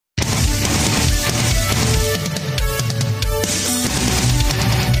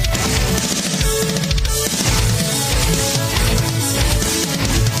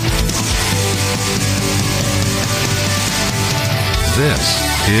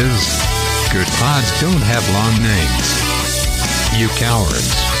is, good pods don't have long names. You cowards.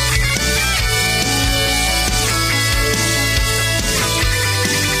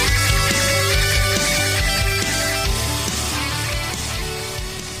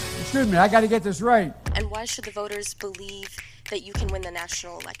 Excuse me, I got to get this right. And why should the voters believe that you can win the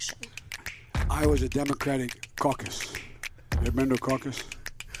national election? I was a Democratic caucus. You ever been to a caucus?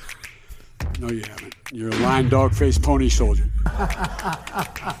 No, you haven't. You're a lying dog-faced pony soldier.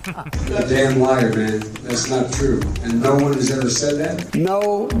 You're a damn liar, man. That's not true. And no one has ever said that?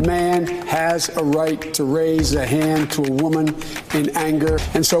 No man has a right to raise a hand to a woman in anger.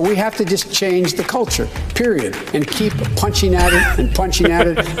 And so we have to just change the culture, period. And keep punching at it and punching at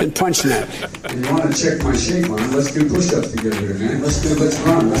it and punching at it. If you want to check my shape on it, let's do push-ups together here, man. Let's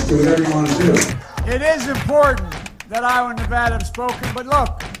run. Let's do whatever you want to do. It is important that Iowa and Nevada have spoken, but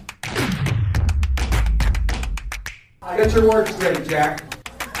look. Get your words straight, Jack.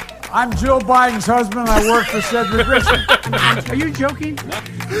 I'm Jill Biden's husband. I work for Cedric Richmond. Are you joking?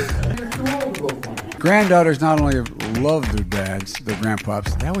 Granddaughters not only love their dads, their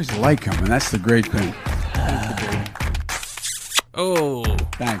grandpops, they always like them, and that's the great thing. Thank you, baby. Oh.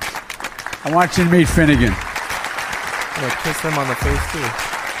 Thanks. I want you to meet Finnegan. Yeah, kiss him on the face, too.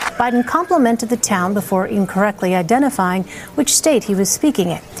 Biden complimented the town before incorrectly identifying which state he was speaking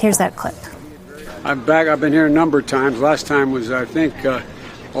in. Here's that clip. I'm back. I've been here a number of times. Last time was, I think,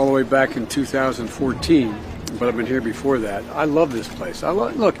 all the way back in 2014. But I've been here before that. I love this place.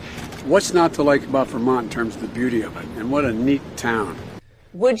 Look, what's not to like about Vermont in terms of the beauty of it? And what a neat town.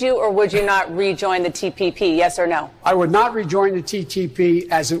 Would you or would you not rejoin the TPP, yes or no? I would not rejoin the TPP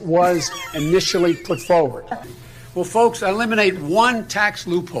as it was initially put forward. Well, folks, eliminate one tax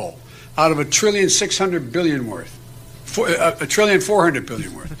loophole out of $1.6 trillion worth. $1.4 trillion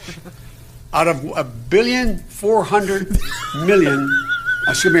worth. Out of $1.4 billion,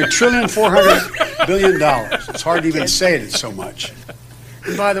 $1.4 billion. It's hard to even say it, it's so much.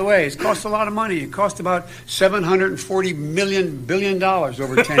 And by the way, it's cost a lot of money. It cost about $740 billion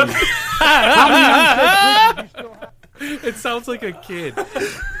over 10 years. How many still have? It sounds like a kid.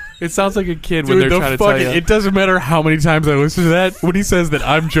 It sounds like a kid when they're trying to tell you. It doesn't matter how many times I listen to that. When he says that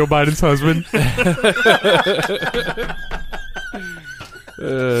I'm Joe Biden's husband.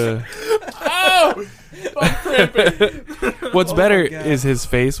 I'm cramping. What's better is his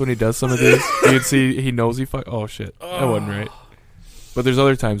face when he does some of these. You can see he knows he oh shit, that wasn't right. But there's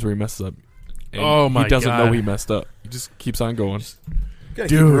other times where he messes up. And my he doesn't God. know he messed up. He just keeps on going. Gotta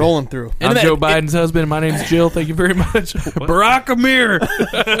keep rolling through. I'm Joe Biden's husband. My name's Jill. Thank you very much. Barack Amir.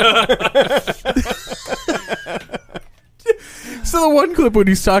 So the one clip when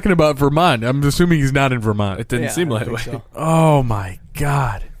he's talking about Vermont, I'm assuming he's not in Vermont. It didn't seem that way. So. Oh my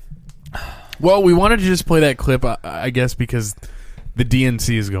God. Well, we wanted to just play that clip, I guess, because the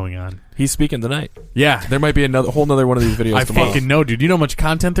DNC is going on. He's speaking tonight. Yeah. There might be a whole nother one of these videos I tomorrow. fucking know, dude. You know how much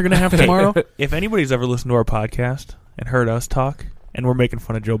content they're going to have tomorrow? If anybody's ever listened to our podcast and heard us talk, and we're making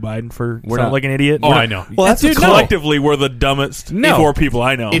fun of Joe Biden for sounding like an idiot. Oh, I know. Well, that's dude, collectively we're the dumbest four people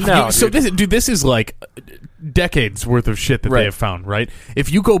I know. This is like decades worth of shit that they have found, right? If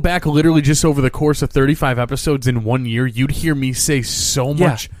you go back literally just over the course of 35 episodes in 1 year, you'd hear me say so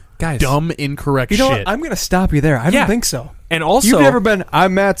much dumb, incorrect you know shit. What? I'm going to stop you there. I don't think so. And also, you've never been,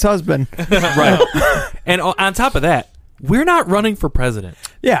 I'm Matt's husband. Right. And on top of that, we're not running for president.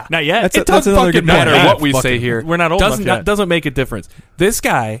 Yeah. Not yet. It doesn't fucking matter what we say here. We're not old enough yet. Doesn't make a difference. This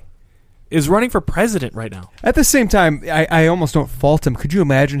guy is running for president right now. At the same time, I almost don't fault him. Could you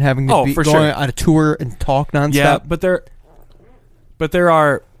imagine having to be going on a tour and talk nonstop? Yeah, but there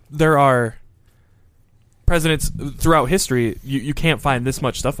are presidents throughout history you can't find this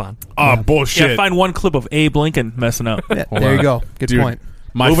much stuff on. Oh, bullshit. Yeah, find one clip of Abe Lincoln messing up. Yeah, there you go. Good point.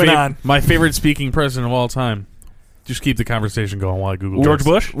 Moving on. My favorite speaking president of all time. Just keep the conversation going while I Google George this.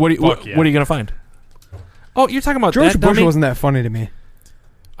 Bush? What are you going to find? Oh, you're talking about George that Bush dummy? wasn't that funny to me.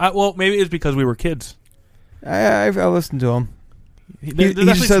 Well, maybe it's because we were kids. I listened to him. He There's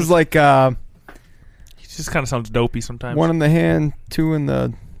just says like... he just kind of sounds dopey sometimes. One in the hand, two in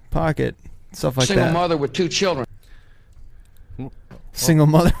the pocket, stuff like Single that. mother with 2 children. Single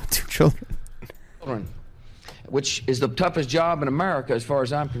mother with 2 children. Which is the toughest job in America as far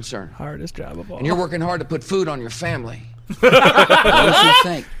as I'm concerned. Hardest job of all. And you're working hard to put food on your family. Those who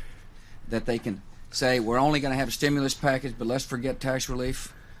think that they can say we're only going to have a stimulus package, but let's forget tax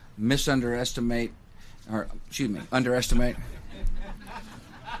relief, underestimate.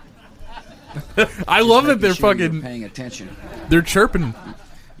 I love that they're sure fucking paying attention. They're chirping.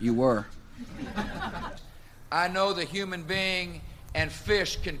 You were. I know the human being and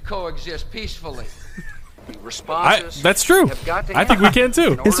fish can coexist peacefully. That's true. I think we can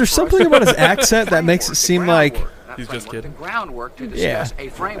too. Is there something about his accent that makes it seem like he's just kidding? Yeah,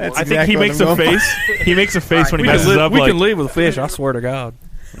 I think he makes a face. He makes a face when he messes up. We can leave with a fish. I swear to God.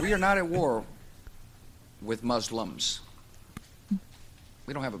 We are not at war with Muslims.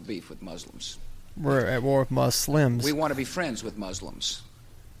 We don't have a beef with Muslims. We're at war with Muslims. We want to be friends with Muslims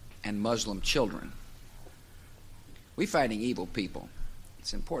and Muslim children. We're fighting evil people.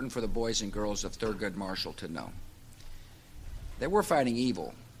 It's important for the boys and girls of Thurgood Marshall to know that we're fighting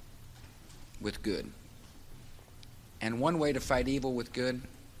evil with good. And one way to fight evil with good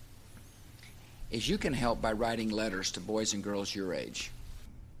is you can help by writing letters to boys and girls your age.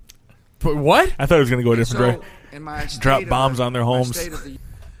 But what? I thought it was going to go a different direction. Drop bombs on their homes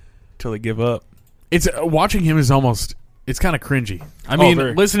until they give up. It's watching him is almost. It's kind of cringy. I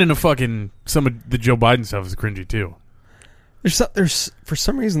mean, listening to fucking some of the Joe Biden stuff is cringy too. There's for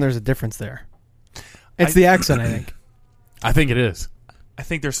some reason there's a difference there. It's the accent, I think. I think it is. I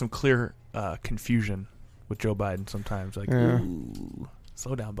think there's some clear confusion with Joe Biden sometimes. Like, ooh,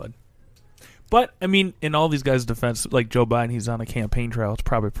 slow down, bud. But, I mean, in all these guys' defense, like Joe Biden, he's on a campaign trail. It's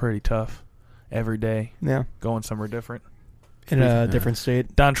probably pretty tough every day. Yeah. Going somewhere different. In a different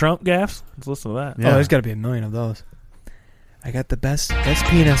state. Don Trump gaffes? Let's listen to that. Yeah. Oh, there's got to be a million of those. I got the best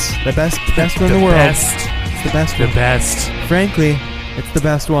penis. The best one in the world. Best. It's the best The one. best. Frankly, it's the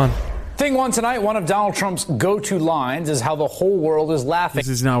best one. Thing one tonight, one of Donald Trump's go-to lines is how the whole world is laughing. This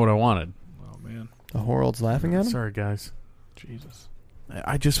is not what I wanted. Oh, man. The whole world's laughing at him? Sorry, guys. Jesus.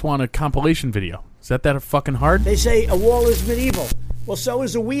 I just want a compilation video. Is that fucking hard? They say a wall is medieval. Well, so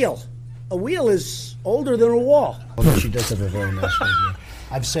is a wheel. A wheel is older than a wall. Although she does have a very nice figure.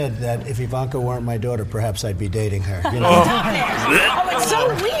 I've said that if Ivanka weren't my daughter, perhaps I'd be dating her. You know? Oh, it's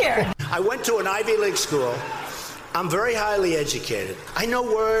so weird. I went to an Ivy League school. I'm very highly educated. I know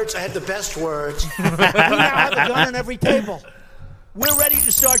words. I had the best words. We now have a gun on every table. We're ready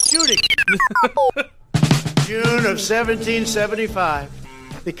to start shooting. June of 1775.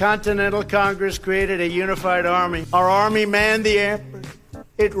 The Continental Congress created a unified army. Our army manned the air.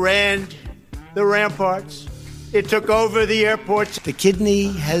 It ran the ramparts. It took over the airports. The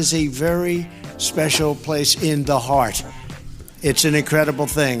kidney has a very special place in the heart. It's an incredible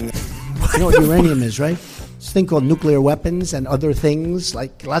thing. You know what uranium is, right? It's a thing called nuclear weapons and other things.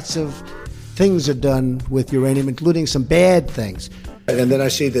 Like lots of things are done with uranium, including some bad things. And then I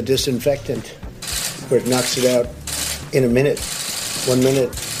see the disinfectant where it knocks it out in a minute. 1 minute.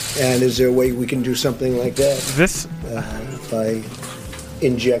 And is there a way we can do something like that? By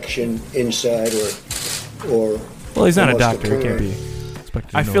injection inside or well, he's not a doctor. He can't be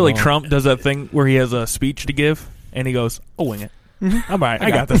expected to I feel like Trump does that thing where he has a speech to give, and he goes, I'll wing it. I'm all right. I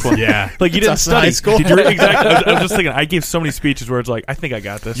got this one. Yeah. Like, you didn't study. High school. Exactly. I was just thinking, I gave so many speeches where it's like, I think I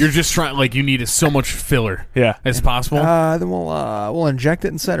got this. You're just trying, like, you need so much filler as possible. Then we'll inject it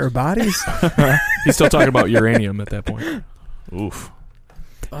inside our bodies. He's still talking about uranium at that point. Oof.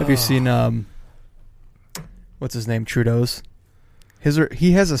 Have you seen what's his name? Trudeau's.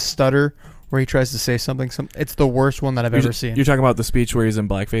 He has a stutter where he tries to say something. It's the worst one that I've ever seen. You're talking about the speech where he's in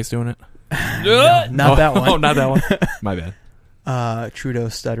blackface doing it? No, not that one. Oh, not that one. My bad. Trudeau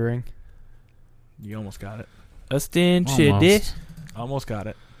stuttering. You almost got it. Almost got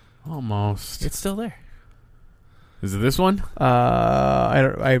it. Almost. It's still there. Is it this one?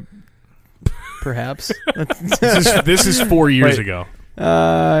 Perhaps. this is 4 years ago.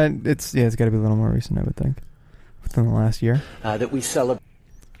 It's got to be a little more recent, I would think, within the last year. That we celebrate.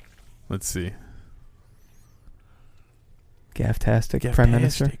 Let's see. Gaftastic Prime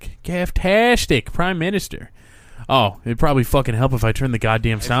Minister. Gaftastic Prime Minister. Oh, it'd probably fucking help if I turned the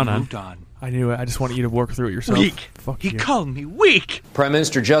goddamn sound on. I knew it. I just wanted you to work through it yourself. Weak. He called me weak. Prime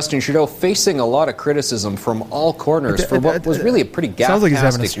Minister Justin Trudeau facing a lot of criticism from all corners for what was really a pretty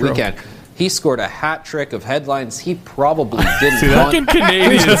gaftastic weekend. He scored a hat trick of headlines he probably didn't want.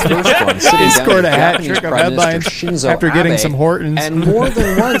 Canadians. He scored a hat trick of headlines after getting some Hortons. And more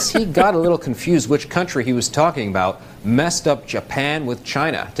than once, he got a little confused which country he was talking about. Messed up Japan with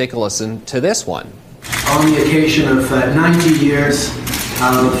China. Take a listen to this one. On the occasion of 90 years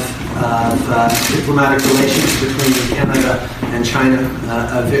of diplomatic relations between Canada and China,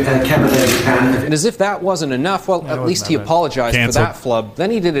 Canada and Japan. And as if that wasn't enough, well, at least he apologized for that flub.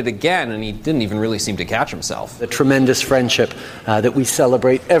 Then he did it again, and he didn't even really seem to catch himself. The tremendous friendship that we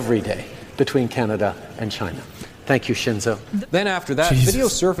celebrate every day between Canada and China. Thank you, Shinzo. Then after that, video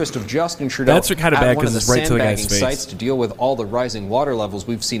surfaced of Justin Trudeau That's kind of bad at one of the because it's right to the guy's sandbagging face. sites to deal with all the rising water levels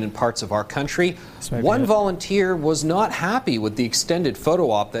we've seen in parts of our country. One volunteer was not happy with the extended photo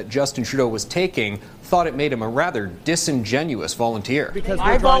op that Justin Trudeau was taking thought it made him a rather disingenuous volunteer.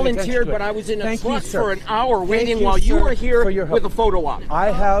 I volunteered, but I was in a truck for an hour waiting while you were here with a photo op.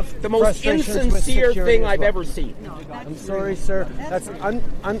 I have the most insincere thing I've ever seen. I'm sorry, sir. That's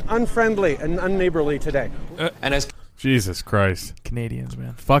unfriendly and unneighborly today. And as Jesus Christ. Canadians,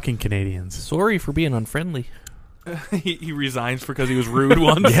 man. Fucking Canadians. Sorry for being unfriendly. He resigns because he was rude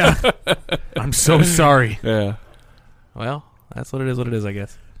once. Yeah. I'm so sorry. Yeah. Well, that's what it is, I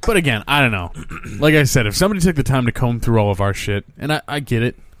guess. But again, I don't know. Like I said, if somebody took the time to comb through all of our shit, and I get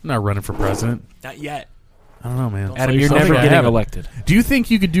it, I'm not running for president. Not yet. I don't know, man. Adam, you're never getting elected. Do you think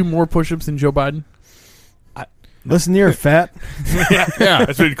you could do more push-ups than Joe Biden? Listen, you're fat. Yeah,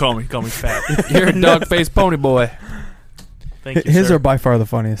 that's what he'd call me. Call me fat. You're a dog-faced pony boy. Thank you, His sir. are by far the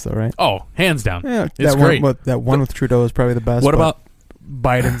funniest, though, right? Oh, hands down. Yeah, it's that great. One with Trudeau is probably the best. What about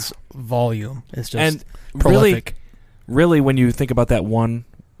Biden's volume? It's just and prolific. Really, when you think about that one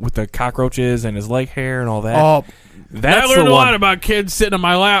with the cockroaches and his leg hair and all that, Oh, that's I learned the a one. lot about kids sitting on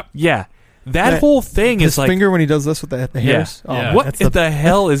my lap. Yeah, that whole thing his is like finger when he does this with the hairs. Yeah. Oh, What that's the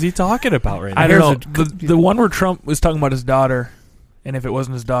hell is he talking about right now? I don't know. Hairs The one where Trump was talking about his daughter, and if it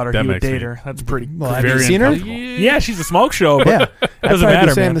wasn't his daughter, That he would makes date me- her. That's pretty. Well, have very you seen her? uncomfortable. Yeah, she's a smoke show. But Yeah, it I'd doesn't probably matter,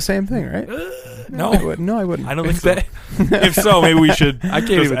 be saying man. the same thing, right? No, I wouldn't. No, I wouldn't. I don't think so. If so, maybe we should. I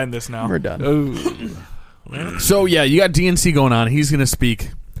can't even- even end this now. We're done. So, yeah, you got DNC going on. He's going to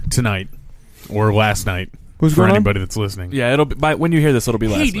speak tonight or last night. Who's for going on? anybody that's listening. Yeah, it'll be when you hear this, it'll be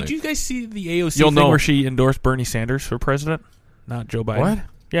last Hey, night. did you guys see the AOC You'll thing know. where she endorsed Bernie Sanders for president, not Joe Biden? What?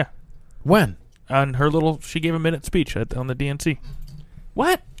 Yeah, When? on her she gave a minute speech on the DNC.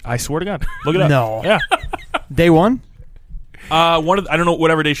 What? I swear to God, look it up. No. Yeah. Day one. I don't know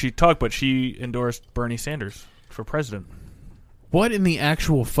whatever day she talked, but she endorsed Bernie Sanders for president. What in the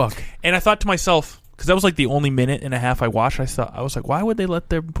actual fuck? And I thought to myself, because that was like the only minute and a half I watched, I was like, why would they let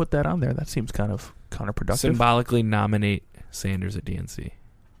them put that on there? That seems kind of counterproductive. Symbolically nominate Sanders at DNC.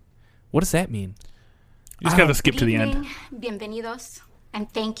 What does that mean? You just got to skip to the end. Bienvenidos, and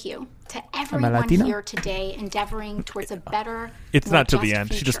thank you to everyone Latina? here today endeavoring towards a better, It's more not to the just end.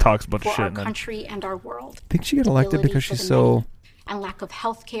 She future just talks a bunch of for shit our and then- country and our world. I think she got elected Ability because for she's the many so and lack of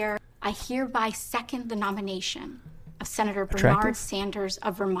health care. I hereby second the nomination of Senator Attractive? Bernard Sanders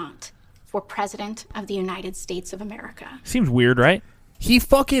of Vermont for President of the United States of America. Seems weird, right? He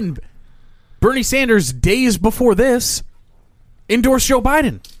fucking Bernie Sanders days before this endorsed Joe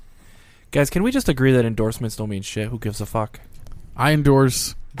Biden. Guys, can we just agree that endorsements don't mean shit? Who gives a fuck? I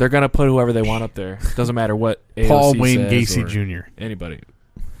endorse They're gonna put whoever they want up there. Doesn't matter what AOC Paul Wayne says Gacy or Jr. Anybody.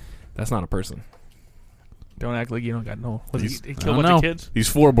 That's not a person. Don't act like you don't got no. Was These- he I kill a don't bunch know. of kids? These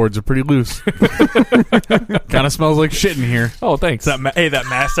floorboards are pretty loose. Kind of smells like shit in here. Oh, thanks. That that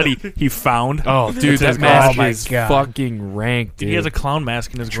mask that he found. Oh, dude, It's his that mask mask. is fucking rank, dude. He has a clown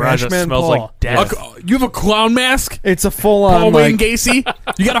mask in his Trash garage that Man smells Paul. like death. You have a clown mask? It's a full Paul on Wayne like Gacy?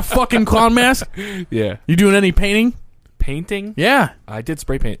 You got a fucking clown mask? Yeah. You doing any painting? Painting? Yeah. I did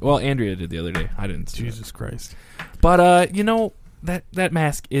spray paint. Well, Andrea did the other day. I didn't. Jesus Christ. But you know that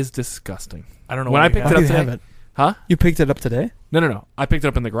mask is disgusting. I don't know when why I you picked have it up You today. have it. Huh? You picked it up today? No. I picked it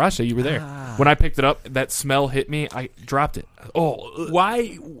up in the garage. So you were there. When I picked it up, that smell hit me. I dropped it. Oh,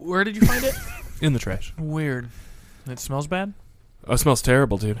 Why? Where did you find it? in the trash. Weird. It smells bad. Oh, it smells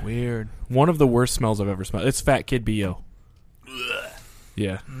terrible, dude. Weird. One of the worst smells I've ever smelled. It's Fat Kid B.O.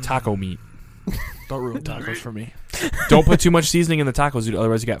 Yeah, taco meat. Don't ruin tacos for me. Don't put too much seasoning in the tacos, dude.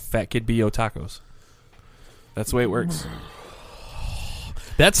 Otherwise, you got Fat Kid B.O. tacos. That's the way it works.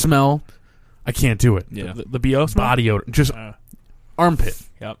 That smell, I can't do it. Yeah. The BO smell? Body odor. Just armpit.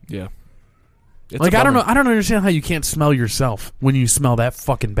 Yep. Yeah. It's Like, a I don't bummer. know. I don't understand how you can't smell yourself when you smell that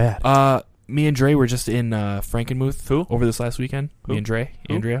fucking bad. Me and Dre were just in Frankenmuth over this last weekend. Who? Me and Dre,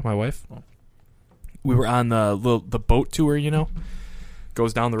 Who? Andrea, my wife. We were on the boat tour, you know,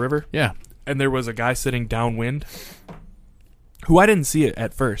 goes down the river. Yeah. And there was a guy sitting downwind who I didn't see it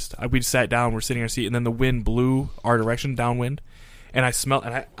at first. We just sat down, we're sitting in our seat, and then the wind blew our direction downwind. And I smelled,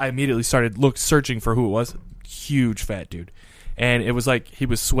 and I immediately started searching for who it was. Huge fat dude. And it was like he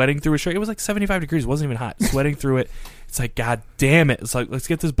was sweating through his shirt. It was like 75 degrees. It wasn't even hot. Sweating through it. It's like, God damn it. It's like, let's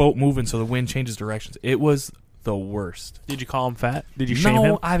get this boat moving so the wind changes directions. It was the worst. Did you call him fat? Did you shame him?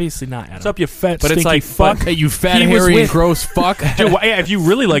 No, obviously not. Adam. What's up, you fat, But it's stinky like, fuck? but Hey, you fat, he was hairy, with- gross fuck. Dude, yeah, if you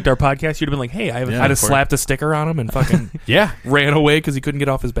really liked our podcast, you'd have been like, hey, I have a I'd thing have for you. slapped a sticker on him and fucking Yeah. ran away because he couldn't get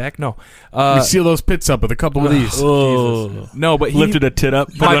off his back. No. We seal those pits up with a couple of these. No, but he Lifted a tit up.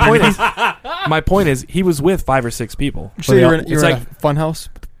 My point is, he was with 5 or 6 people. So you're in It's a like fun house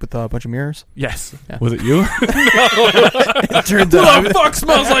with a bunch of mirrors? Yes. Yeah. Was it you? It turns Who out the fuck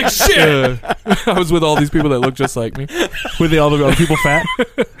smells like shit? I was with all these people that look just like me. Were they all the other people fat?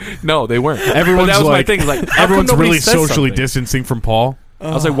 No, they weren't. Everyone's But that was like, my thing. Like, how come everyone's nobody really says socially something? distancing from Paul.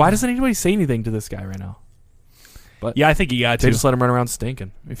 I was like, why doesn't anybody say anything to this guy right now? But Yeah, I think you got they to. just let him run around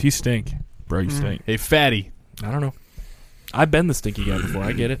stinking. If you stink, bro, you stink. Hey, fatty. I don't know. I've been the stinky guy before.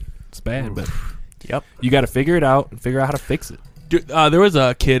 I get it. It's bad, but Yep. you got to figure it out and figure out how to fix it. Dude, there was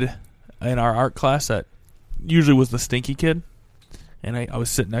a kid in our art class that usually was the stinky kid, and I was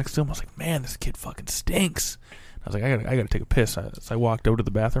sitting next to him. I was like, man, this kid fucking stinks. I was like, I gotta take a piss. So I walked over to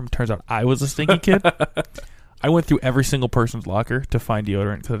the bathroom. Turns out I was the stinky kid. I went through every single person's locker to find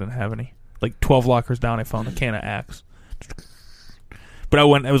deodorant because I didn't have any. Like 12 lockers down, I found a can of Axe. But I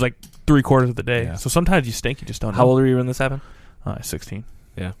went. It was like 3/4 of the day. Yeah. So sometimes you stink. You just don't know. How old were you when this happened? 16.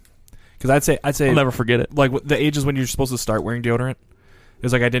 Yeah. Because I'd say I'll never forget it. Like the ages when you're supposed to start wearing deodorant. It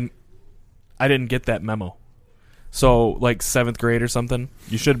was like I didn't get that memo. So like 7th grade or something,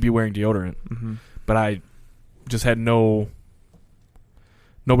 you should be wearing deodorant. Mm-hmm. But I just had nobody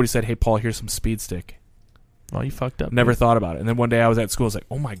said, "Hey Paul, here's some Speed Stick." Well, you fucked up. Never dude. thought about it. And then one day I was at school, I was like,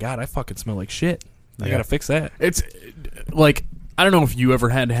 "Oh my god, I fucking smell like shit. I Yeah. gotta fix that." It's like, I don't know if you ever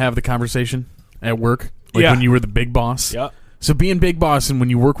had to have the conversation at work, like Yeah. when you were the big boss. Yeah. So being big boss and when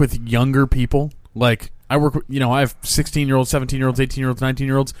you work with younger people, like I work with, I have 16-year-olds, 17-year-olds, 18-year-olds,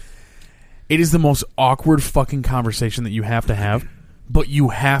 19-year-olds. It is the most awkward fucking conversation that you have to have, but you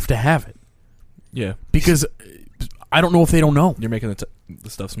have to have it. Yeah. Because I don't know if they don't know. You're making the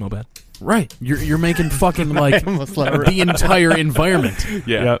stuff smell bad. Right. You're making fucking like almost let her the entire environment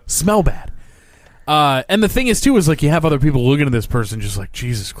Yeah. smell bad. And the thing is too is like you have other people looking at this person just like,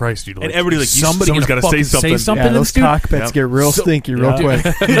 Jesus Christ, dude. Like, And everybody's like, somebody's gotta gotta say something. Yeah, to those this dude? cockpits Yep. get real stinky real quick.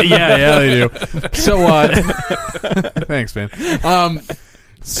 yeah, they do. So, thanks, man.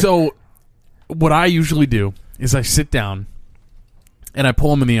 So, what I usually do is I sit down and I pull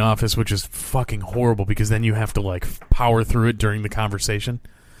them in the office, which is fucking horrible because then you have to like power through it during the conversation.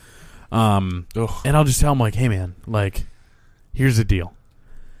 And I'll just tell them like, hey, man, like, here's the deal.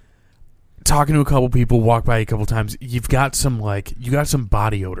 Talking to a couple people, walk by a couple times, you got some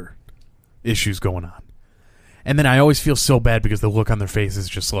body odor issues going on. And then I always feel so bad because the look on their face is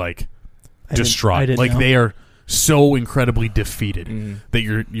just like distraught. Like they are so incredibly defeated that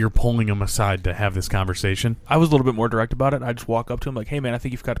you're pulling them aside to have this conversation. I was a little bit more direct about it. I just walk up to him like, hey, man, I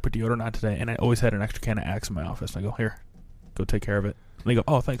think you've got to put deodorant on today. And I always had an extra can of Axe in my office. And I go, here, go take care of it. And they go,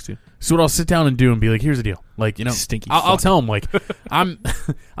 oh, thanks, dude. So what I'll sit down and do and be like, here's the deal. Like, Stinky I'll tell them, like, I'm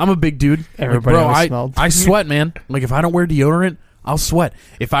a big dude. Everybody like, always bro, smelled. I sweat, man. Like, if I don't wear deodorant, I'll sweat.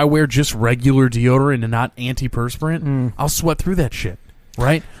 If I wear just regular deodorant and not antiperspirant, I'll sweat through that shit.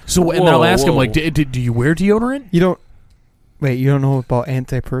 Right? So, and then I'll ask him, like, do you wear deodorant? You don't know about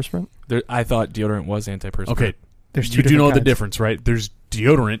antiperspirant? I thought deodorant was antiperspirant. Okay. There's two you do know different the kinds. difference, right? There's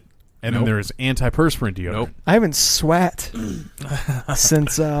deodorant, and then Nope. there's antiperspirant deodorant. Nope. I haven't sweat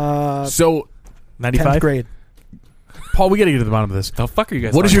since So, 95? 10th grade. Paul, we got to get to the bottom of this. The fuck are you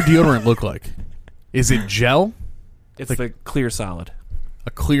guys What does your talking deodorant look like? Is it gel? It's like the clear solid.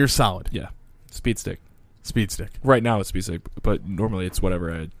 A clear solid? Yeah. Speed Stick. Speed Stick. Right now it's Speed Stick, but normally it's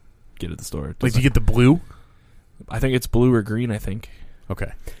whatever I get at the store. Like, do you get the blue? I think it's blue or green, I think.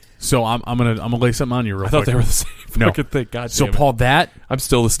 Okay. So I'm gonna lay something on you real I quick. thought they were the same fucking thing. God So damn it. Paul, that I'm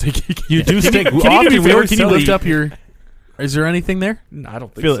still the stinky. you do stink. Can you Often do if me a you favor? can you lift up your? Is there anything there? No, I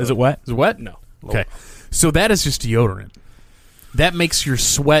don't think Feel so. it. Is it wet? Is it wet? No. Okay. So that is just deodorant. That makes your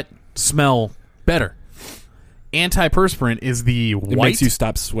sweat smell better. Antiperspirant is the It white. makes you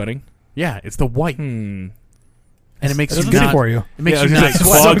stop sweating. Yeah, it's the white. And it makes That's you good not, for you. It makes Yeah, you I not was gonna say,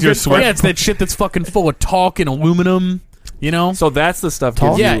 sweat. clogs your sweat. Yeah, it's that shit that's fucking full of talc and aluminum. You know. So that's the stuff.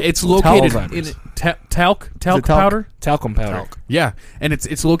 Talc? gives Yeah, you it's located Alzheimer's. in talc talc? powder. talcum powder. Yeah, and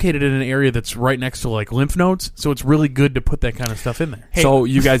it's located in an area that's right next to like lymph nodes, so it's really good to put that kind of stuff in there. So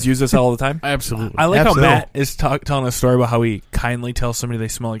you guys use this all the time? Absolutely. I like Absolutely. how Matt is telling a story about how he kindly tells somebody they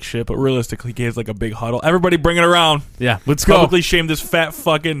smell like shit, but realistically gives like a big huddle. Everybody bring it around. Yeah, let's go. Publicly shame this fat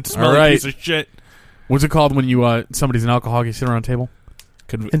fucking smelly right. piece of shit. What's it called when you somebody's an alcoholic, you sit around a table?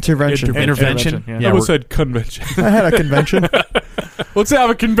 Intervention. Intervention. Yeah. Yeah, I almost we're- said convention. I had a convention. Let's have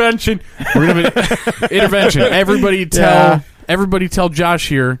a convention. We're gonna be intervention. Everybody tell Josh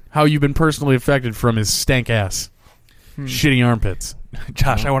here how you've been personally affected from his stank ass, shitty armpits.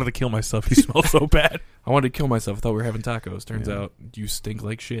 Josh, I wanted to kill myself. You smell so bad. I wanted to kill myself. I thought we were having tacos. Turns out you stink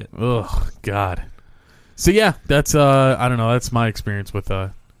like shit. Ugh, God. So yeah, that's I don't know. That's my experience with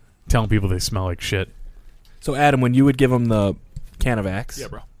telling people they smell like shit. So Adam, when you would give them the can of Axe, Yeah,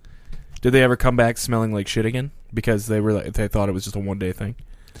 bro. did they ever come back smelling like shit again? Because they thought it was just a one-day thing.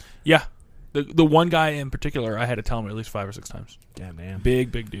 Yeah. The one guy in particular, I had to tell him at least 5 or 6 times. Yeah, man.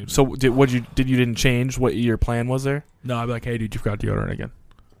 Big dude. So you didn't change what your plan was there? No, I'd be like, hey, dude, you forgot deodorant again.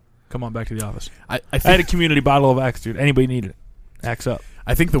 Come on back to the office. I had a community bottle of Axe, dude. Anybody need it? Axe up.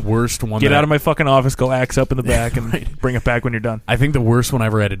 I think the worst one. Get out of my fucking office. Go Axe up in the back and bring it back when you're done. I think the worst one I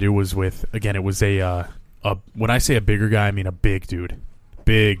ever had to do was with. Again, it was a when I say a bigger guy, I mean a big dude,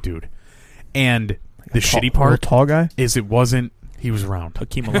 and the shitty part, tall guy, is it wasn't. He was round.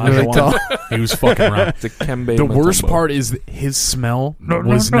 Hakeem Olajuwon. He was fucking round. Dikembe The worst Mutombo. part is that his smell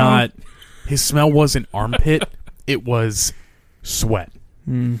was not. His smell wasn't armpit. It was sweat.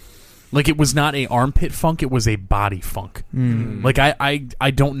 Like it was not a armpit funk. It was a body funk. Like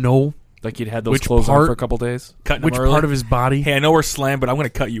I don't know. Like you'd had those which clothes part, on for a couple days. Which part of his body? Hey, I know we're slammed, but I'm going to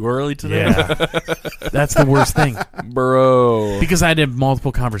cut you early today. Yeah, that's the worst thing, bro. Because I had to have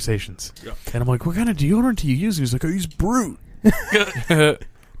multiple conversations, and I'm like, "What kind of deodorant do you use?" And he's like, "I use Brute." I'm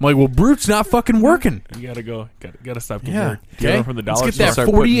like, "Well, Brute's not fucking working." You gotta go. Gotta stop getting Yeah, your okay. from the dollar Let's get store.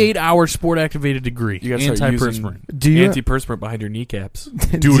 that 48-hour sport activated degree. You gotta start using antiperspirant. antiperspirant behind your kneecaps.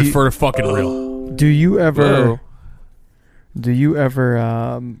 Do it for a fucking real. Do you ever? Do you ever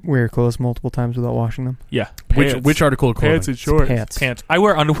wear your clothes multiple times without washing them? Yeah. Which article of clothing? Pants and shorts. Pants. I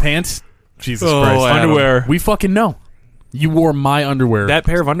wear underpants. Jesus Oh, Christ. Adam. Underwear. We fucking know. You wore my underwear. That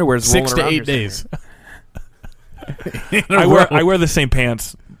pair of underwear is 6 to rolling 8 around days. I wear the same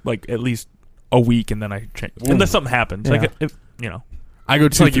pants like at least a week, and then I change unless something happens. Yeah. Like if, you know. I go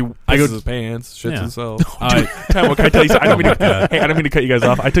to like he pisses his pants, shits himself. Dude, Time, what can I tell you? I don't mean to cut you guys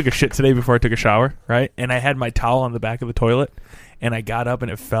off. I took a shit today before I took a shower, right? And I had my towel on the back of the toilet, and I got up and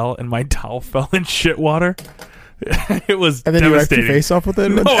it fell, and my towel fell in shit water. It was And then you wiped devastating. your face off with it?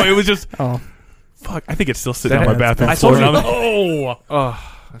 No, it was just Oh. fuck. I think it's still sitting on my That's bathroom I floor. told And you. I'm-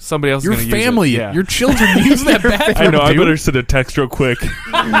 Somebody else Your is going to family, use it. Yeah. your children use that bathroom. I know. I dude. better send a text real quick. There's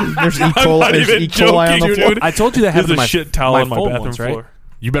E. I'm coli, not there's even E. coli on the joking, floor. dude. I told you that There's happened to a my shit towel my on my phone bathroom once, right? floor.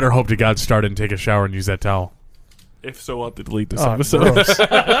 You better hope to God start and take a shower and use that towel. If so, I'll have to delete this Oh, episode. gross.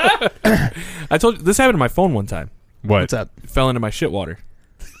 I told you this happened to my phone one time. What? What's that? It fell into my shit water.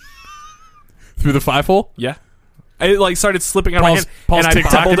 Through the 5-hole? Yeah. It like started slipping out of my hand, Paul's and I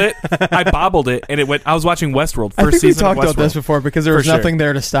bobbled it. TikToking. I bobbled it, and it went. I was watching Westworld, I first think we season of talked about this Westworld. before because there was For sure. nothing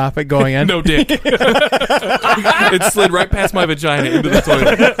there to stop it going in. No dick. It slid right past my vagina into the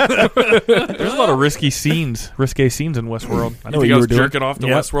toilet. There's a lot of risky scenes in Westworld. I know You what think you I was were doing. jerking off to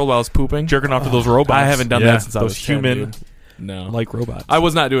Yep. Westworld while I was pooping? Jerking off to those robots. I haven't done Yeah. that since I Those was 10, human, dude. No, like robots. I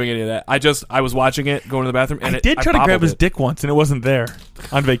was not doing any of that. I was watching it, going to the bathroom, and I did try to grab bobbled his it. dick once, and it wasn't there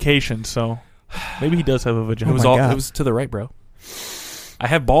on vacation. So maybe he does have a vagina. It was my all. God. It was to the right, bro. I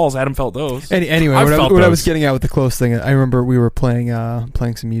have balls. Adam felt those. Anyway, I've what felt I was those. getting at with the close thing, I remember we were playing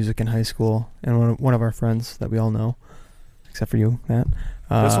some music in high school, and one of our friends that we all know, except for you, Matt.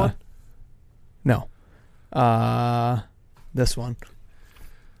 This one? No. This one.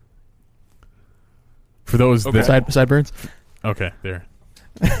 For those Okay. that... Sideburns. Okay, there.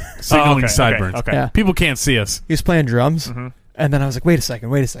 Signaling sideburns. Okay. Yeah. People can't see us. He was playing drums, and then I was like, wait a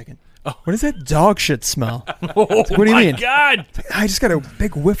second. Oh. What does that dog shit smell? Oh, What do you mean? God! I just got a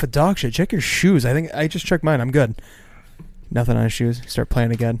big whiff of dog shit. Check your shoes. I think I just checked mine. I'm good. Nothing on his shoes. Start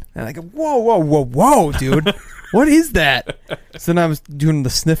playing again. And I go, whoa, dude. What is that? So then I was doing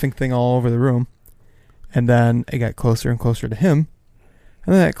the sniffing thing all over the room. And then it got closer and closer to him.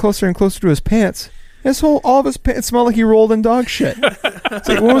 And then it got closer and closer to his pants. All of his pants smelled like he rolled in dog shit. It's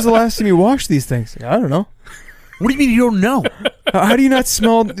like, when was the last time you washed these things? I don't know. What do you mean you don't know? How do you not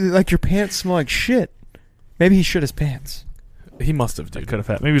smell like your pants smell like shit? Maybe he shit his pants. He must have, dude. Could have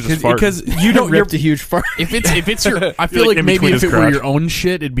had. Maybe it was just farting. Because you don't. ripped a huge fart. If it's your, I feel like like in maybe between if his it were crotch. your own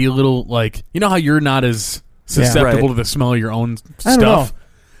shit, it'd be a little like, you know how you're not as susceptible Right. to the smell of your own I don't know. stuff.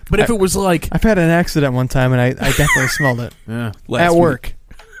 But if it was like, I've had an accident one time, and I definitely smelled it yeah, at work.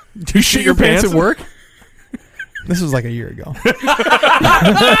 do you shit your pants at work? This was like a year ago.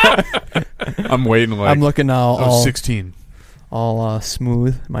 I'm waiting. Like I'm looking now. I was 16. All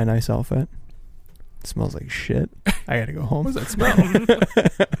smooth. My nice outfit. It smells like shit. I gotta go home. What does that smell?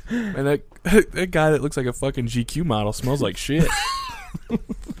 Man, that guy that looks like a fucking GQ model smells like shit.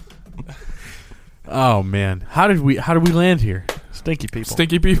 Oh man, how did we land here? Stinky people.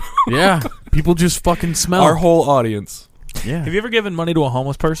 Stinky people. Yeah, people just fucking smell. Our whole audience. Yeah. Have you ever given money to a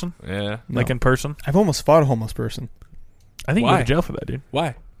homeless person? Yeah. Like in person? I've almost fought a homeless person. I think you Why? go to jail for that, dude.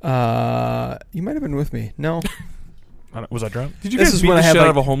 Why? You might have been with me. No, Was I drunk? Did you This guys is beat when the I had, shit out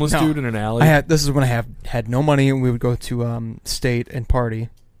like- of a homeless no. dude in an alley? This is when I had no money, and we would go to State and party.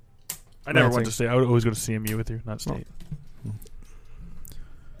 I never Lansing. went to state. I would always go to CMU with you, not state.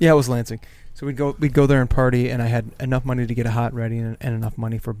 Yeah, it was Lansing. So we'd go there and party, and I had enough money to get a hot ready and enough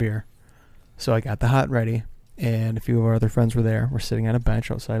money for beer. So I got the hot ready, and a few of our other friends were there. We're sitting on a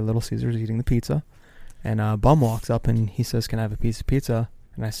bench outside Little Caesars eating the pizza, and Bum walks up and he says, "Can I have a piece of pizza?"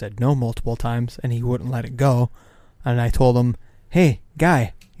 And I said no multiple times, and he wouldn't let it go. And I told him, "Hey,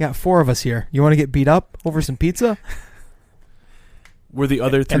 guy, you got 4 of us here. You want to get beat up over some pizza?" Were the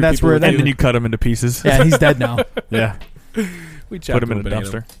other 3 and that's people where with you? And then you cut him into pieces. Yeah, he's dead now. Yeah. We put him in a banana.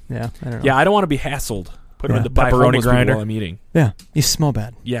 dumpster. Yeah, I don't know. Yeah, I don't want to be hassled. Put him in the by pepperoni homeless people grinder. while I'm eating. Yeah, you smell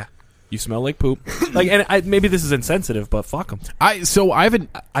bad. Yeah, you smell like poop. Maybe this is insensitive, but fuck them. I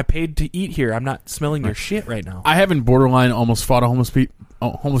paid to eat here. I'm not smelling your shit right now. I haven't borderline almost fought a homeless people. A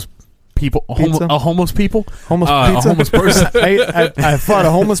homeless people. Homeless pizza? A homeless person. I fought a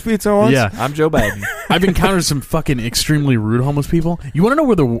homeless pizza once. Yeah, I'm Joe Biden. I've encountered some fucking extremely rude homeless people. You want to know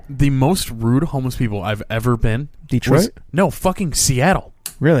where the most rude homeless people I've ever been? Detroit? No, fucking Seattle.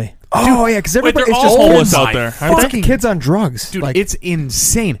 Really? Oh yeah, because everybody they're it's all just homeless kids out there. Fucking kids on drugs, dude. Like, It's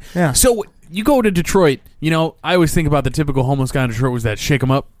insane. Yeah. So you go to Detroit. You know, I always think about the typical homeless guy in Detroit was that shake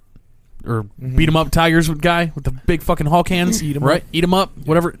 'em up or beat 'em up Tigers guy with the big fucking Hulk hands. Eat 'em right? up. Eat 'em up.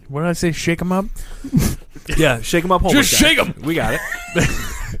 Whatever. What did I say? Shake 'em up. Yeah, shake them up. Homeless Just shake guy. 'em. We got it.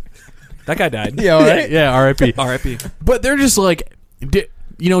 That guy died. Yeah, all right. Yeah. R.I.P. R.I.P. But they're just like,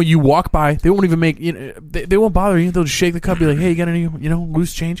 you know, you walk by, they won't even make, you know, they won't bother you. They'll just shake the cup, be like, "Hey, you got any, you know,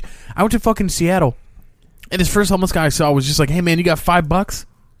 loose change?" I went to fucking Seattle, and this first homeless guy I saw was just like, "Hey, man, you got $5?"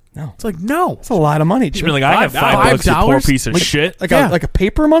 No, it's like, no, it's a lot of money. Should Dude. be like, I have $5, you poor piece of like, shit. Like Yeah. a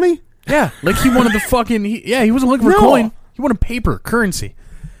paper money. Yeah, like he wanted the fucking, he wasn't looking for No. coin, he wanted paper currency,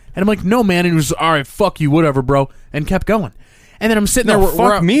 and I'm like, "No, man," and he was, "All right, fuck you, whatever, bro," and kept going. And then I'm sitting No, there,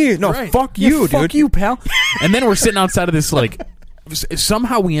 fuck me. No, fuck you, fuck dude. you, pal. And then we're sitting outside of this, like,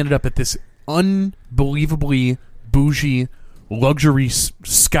 somehow we ended up at this unbelievably bougie luxury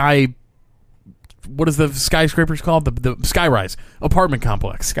sky. What is the skyscrapers called? The Skyrise apartment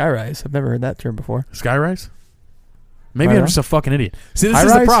complex. Skyrise. I've never heard that term before. Skyrise. Maybe High I'm rise? just a fucking idiot. See, this is High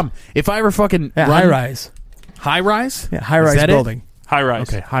the rise? problem. If I ever fucking High rise. High rise, Yeah, high rise building. High rise.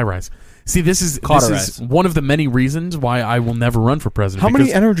 Okay, high rise. See, this is Cauterize. one of the many reasons why I will never run for president. How many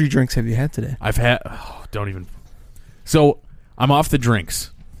because energy drinks have you had today? I've had? Don't even. So I'm off the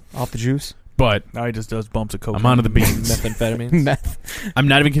drinks, Off the juice. but Now he just does bumps of coke. I'm onto the beans. Methamphetamines. Meth. I'm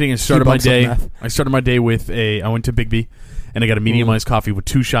not even kidding. I started my bumps of day. meth. I started my day with I went to Big B, and I got a medium iced coffee with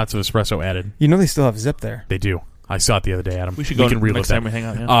 2 shots of espresso added. You know they still have Zip there. They do. I saw it the other day, Adam. We should go can relive next that. time we hang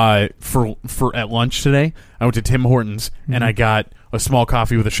out, yeah. For at lunch today, I went to Tim Hortons and I got a small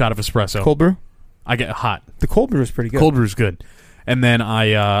coffee with a shot of espresso. Cold brew. I get hot. The cold brew is pretty good. Cold brew's good. And then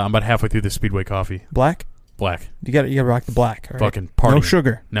I'm about halfway through the Speedway coffee. Black. Black. You got to rock the black. All right? Fucking party. No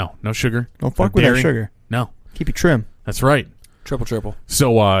sugar. No sugar. Don't fuck No with that dairy. sugar. No. Keep you trim. That's right. Triple.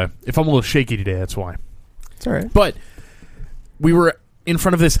 So if I'm a little shaky today, that's why. It's all right. But we were in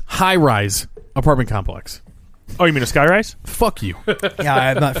front of this high-rise apartment complex. Oh, you mean a skyrise? Fuck you. Yeah,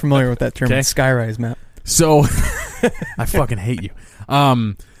 I'm not familiar with that term. Okay. It's Skyrise, Matt. So I fucking hate you.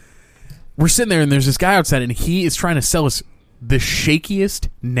 We're sitting there and there's this guy outside and he is trying to sell us the shakiest,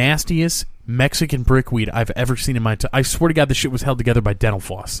 nastiest Mexican brickweed I've ever seen in my time. I swear to God, this shit was held together by dental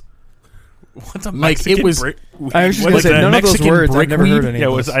floss. What's a Like, Mexican it was- brick? I was just What going to is say, that? none of those Mexican words, I've never heard brickweed? any Yeah,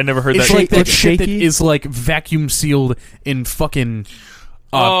 of those. I never heard It's that. like that It's shit that shaky? is like vacuum sealed in fucking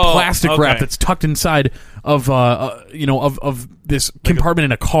Oh, plastic wrap okay. that's tucked inside of of this compartment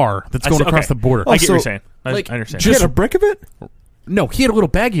in a car that's going across the border. I get what so, you're saying. I like, understand. You had a brick of it? No, he had a little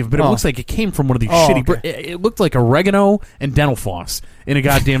baggie of it, but it Oh. looks like it came from one of these Oh, shitty. okay. It looked like oregano and dental floss in a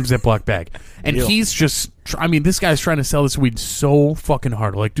goddamn Ziploc bag. And Ew. he's just, this guy's trying to sell this weed so fucking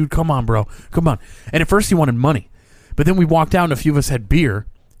hard. Like, dude, come on, bro. Come on. And at first he wanted money. But then we walked out and a few of us had beer,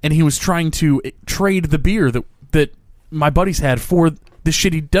 and he was trying to trade the beer that my buddies had for the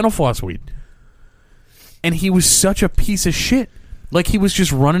shitty dental floss weed. And he was such a piece of shit. Like, he was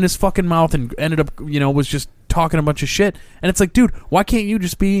just running his fucking mouth and ended up, was just talking a bunch of shit. And it's like, dude, why can't you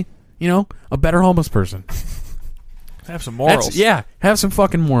just be, a better homeless person? Have some morals. Have some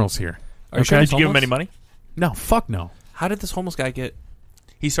fucking morals here. Are you sure Did he's you give him homeless? any money? No, fuck no. How did this homeless guy get?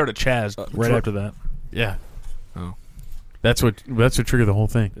 He started Chaz right after that. Yeah. Oh, That's what triggered the whole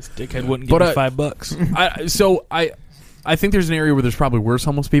thing. This dickhead wouldn't give me $5. I think there's an area where there's probably worse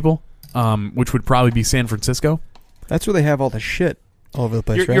homeless people, which would probably be San Francisco. That's where they have all the shit all over the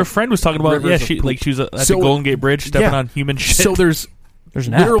place, right? Your friend was talking about Rivers of she poop. was at the Golden Gate Bridge stepping on human shit. So there's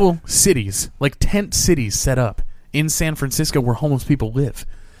an app. literal cities, like tent cities set up in San Francisco where homeless people live.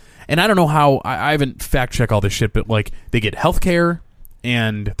 And I don't know how, I haven't fact checked all this shit, but like they get health care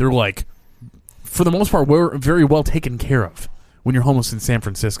and they're like, for the most part, we're very well taken care of when you're homeless in San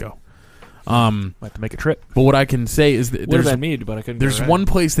Francisco. Might have to make a trip. But what I can say is that Would've been me, but I couldn't there's go right. one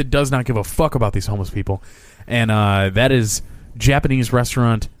place that does not give a fuck about these homeless people, and that is Japanese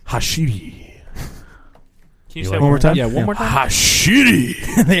restaurant Hashiri. Can you say it one more time? Yeah, one more time.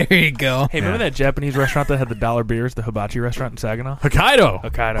 Hashiri. There you go. Hey, remember that Japanese restaurant that had the dollar beers, the hibachi restaurant in Saginaw? Hokkaido.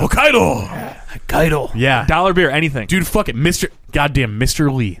 Yeah. Dollar beer, anything. Dude, fuck it. Goddamn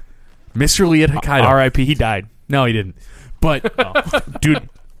Mr. Lee. Mr. Lee at Hokkaido. R.I.P. He died. No, he didn't. But, dude,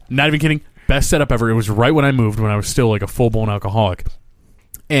 not even kidding. Best setup ever. It was right when I moved, when I was still like a full-blown alcoholic.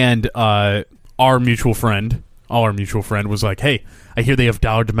 And our mutual friend was like, hey, I hear they have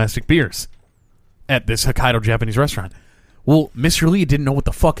dollar domestic beers at this Hokkaido Japanese restaurant. Well, Mr. Lee didn't know what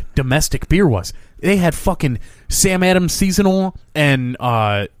the fuck domestic beer was. They had fucking Sam Adams seasonal and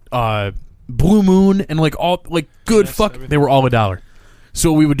Blue Moon and like all like good fuck. They were all $1.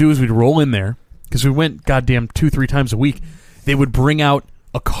 So what we would do is we'd roll in there because we went goddamn 2-3 times a week. They would bring out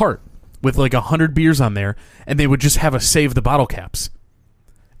a cart with like 100 beers on there, and they would just have us save the bottle caps.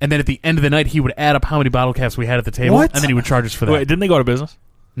 And then at the end of the night, he would add up how many bottle caps we had at the table, and then he would charge us for that. Wait, didn't they go out of business?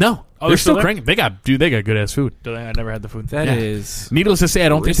 No, Oh, they're still there? cranking. They got good ass food. Do they? I never had the food. That is Needless to say, I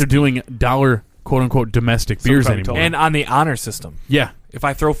don't think they're doing dollar quote unquote domestic beers anymore. And on the honor system. Yeah. If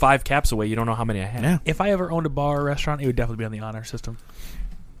I throw 5 caps away, you don't know how many I have. Yeah. If I ever owned a bar or restaurant, it would definitely be on the honor system.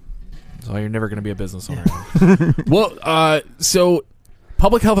 So you're never going to be a business owner. Well, so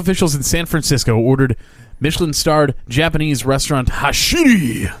public health officials in San Francisco ordered Michelin-starred Japanese restaurant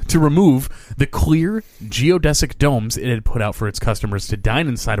Hashiri to remove the clear geodesic domes it had put out for its customers to dine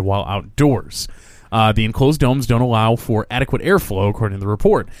inside while outdoors. The enclosed domes don't allow for adequate airflow, according to the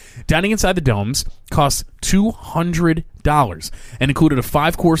report. Dining inside the domes costs $200 and included a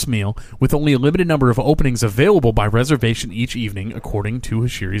 5-course meal with only a limited number of openings available by reservation each evening, according to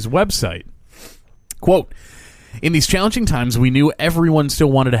Hashiri's website. Quote, in these challenging times, we knew everyone still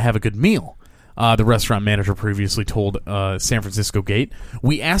wanted to have a good meal. The restaurant manager previously told San Francisco Gate.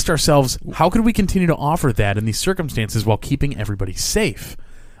 We asked ourselves, how could we continue to offer that in these circumstances while keeping everybody safe?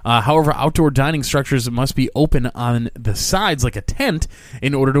 However, outdoor dining structures must be open on the sides like a tent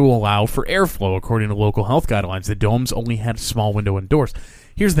in order to allow for airflow, according to local health guidelines. The domes only had a small window indoors.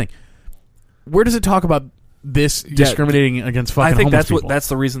 Here's the thing. Where does it talk about this discriminating against fucking homeless people? That's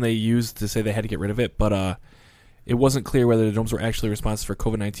the reason they used to say they had to get rid of it, but it wasn't clear whether the domes were actually responsive for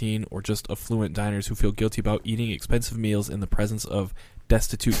COVID-19 or just affluent diners who feel guilty about eating expensive meals in the presence of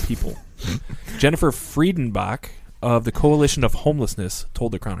destitute people. Jennifer Friedenbach of the Coalition of Homelessness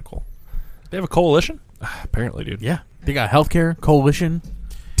told the Chronicle. They have a coalition? Apparently, dude. Yeah. They got healthcare, coalition,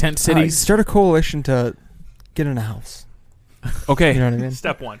 tent cities. Start a coalition to get in a house. Okay. You know what I mean?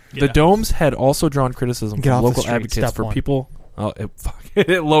 Step 1. The domes had also drawn criticism Get from off the local street, advocates step for one. people. Oh,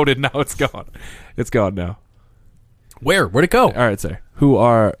 it loaded. Now it's gone. It's gone now. Where'd it go? All right, say.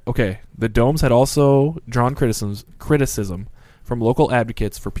 The domes had also drawn criticism from local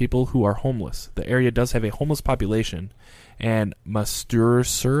advocates for people who are homeless. The area does have a homeless population, and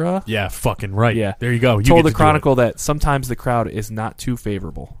Mastursura, yeah, fucking right. Yeah, there you go. You told get the to Chronicle that sometimes the crowd is not too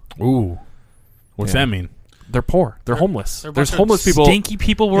favorable. Ooh, what's that mean? They're poor. They're homeless. They're a There's bunch of homeless people. Stinky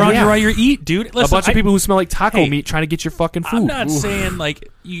people around you while you eat, dude. Listen, a bunch of people who smell like taco meat trying to get your fucking food. I'm not saying like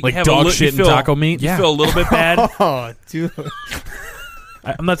you Like have dog a shit you and feel, taco meat? You Yeah. feel a little bit bad. Oh, dude.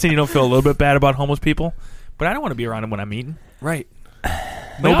 I'm not saying you don't feel a little bit bad about homeless people, but I don't want to be around them when I'm eating. Right.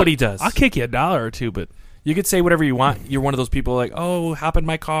 Nobody does. I'll kick you $1 or $2, but you could say whatever you want. You're one of those people like, oh, hop in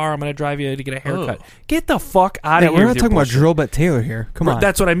my car. I'm going to drive you to get a haircut. Get the fuck out of here. We're not with your talking about bullshit. Drill Bit Taylor here. Come on.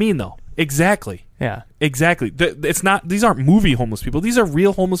 That's what I mean, though. Exactly. Yeah. Exactly. It's not. These aren't movie homeless people. These are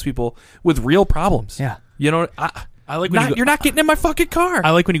real homeless people with real problems. Yeah. You know. I like when you're not getting in my fucking car.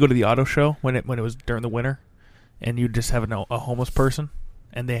 I like when you go to the auto show when it was during the winter, and you just have a homeless person,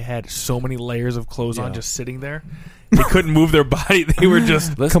 and they had so many layers of clothes on just sitting there. They couldn't move their body. They were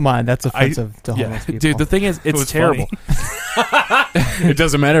just. Come on, that's offensive to homeless people. Dude, the thing is, it's terrible. It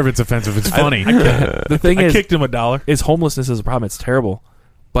doesn't matter if it's offensive. It's funny. The thing I is, kicked him $1. Is homelessness is a problem. It's terrible.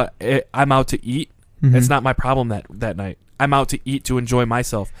 But I'm out to eat. Mm-hmm. It's not my problem that night. I'm out to eat to enjoy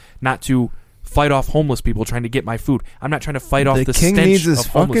myself, not to fight off homeless people trying to get my food. I'm not trying to fight off the king stench needs his of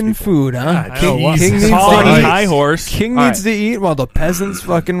homeless fucking people. food, huh? Yeah, King needs Call to on eat. high horse. King All needs to eat while the peasants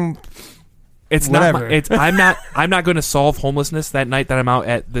fucking. It's whatever. not. I'm not going to solve homelessness that night that I'm out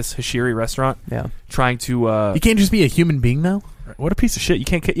at this Hashiri restaurant. Yeah. Trying to. You can't just be a human being, though. What a piece of shit! You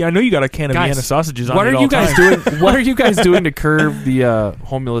can't. Yeah, I know you got a can of Guys, Vienna sausages on what you are all you the guys time. doing? What are you guys doing to curb the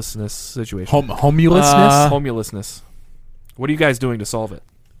homelessness situation? Homelessness? Homelessness. What are you guys doing to solve it?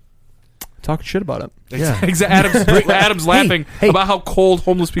 Talking shit about it. Yeah. Adam's laughing about how cold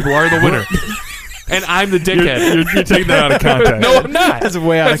homeless people are in the winter. And I'm the dickhead. You're taking that out of context. No, I'm not. That's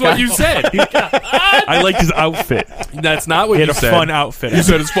way out of That's what you said. I liked his outfit. That's not what He you had a said. fun outfit. You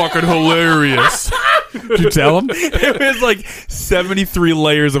said it's fucking hilarious. Did you tell him? It was like 73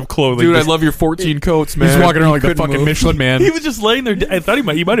 layers of clothing. Dude, I Just- love your 14 coats, man. He's walking around like the couldn't fucking move. Michelin Man. He was just laying there. I thought he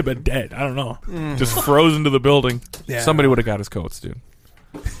might have been dead. I don't know. Just frozen to the building. Yeah. Somebody would have got his coats, dude.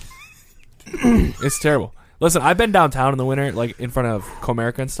 It's terrible. Listen, I've been downtown in the winter, like in front of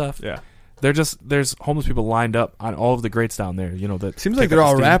Comerica and stuff. Yeah. There's homeless people lined up on all of the grates down there. You know that Seems pick like they're up the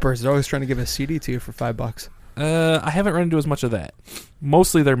all steam. rappers. They're always trying to give a CD to you for $5. I haven't run into as much of that.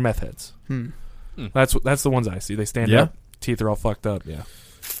 Mostly they're meth heads. That's the ones I see. They stand Yeah. up, teeth are all fucked up. Yeah,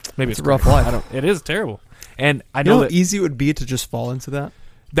 maybe It's it's a rough great. life. I don't. It is terrible, and I You know know how that. easy it would be to just fall into that?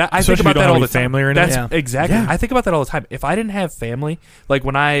 That I Especially think if you about don't that have all any the time. family or That's anything. exactly. Yeah. I think about that all the time. If I didn't have family, like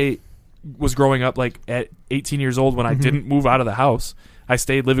when I was growing up, like at 18 years old, when I didn't move out of the house, I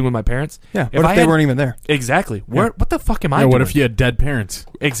stayed living with my parents. Yeah. If What I if they had- weren't even there? Exactly. What the fuck am I Yeah, doing? what if you had dead parents?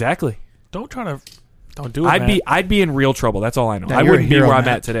 Exactly. Don't do it. I'd be in real trouble. That's all I know. Yeah, I you're a wouldn't be hero, where I'm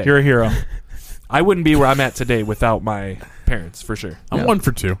Matt. at today. You're a hero. I wouldn't be where I'm at today without my parents, for sure. I'm 1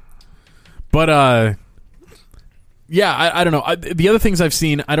 for 2. But, yeah, I don't know. The other things I've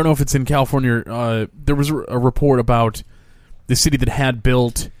seen, I don't know if it's in California. There was a report about the city that had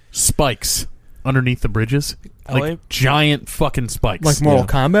built spikes underneath the bridges. LA? Like giant fucking spikes. Like Mortal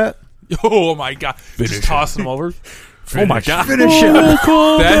Kombat? Oh my god! Just tossing them over. Oh my god! Finish it.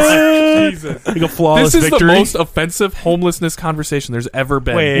 That's Jesus. Like a flawless This is victory. the most offensive homelessness conversation there's ever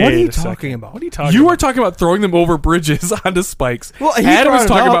been. Wait, What are you a second. talking about? What are you talking You about? are talking about throwing them over bridges onto spikes. Well, he Adam is brought it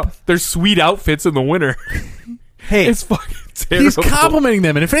talking up. about their sweet outfits in the winter. Hey, It's fucking terrible. He's complimenting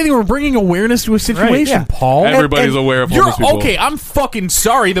them, and if anything, we're bringing awareness to a situation, yeah. Paul. Everybody's aware of You're homeless people. okay. I'm fucking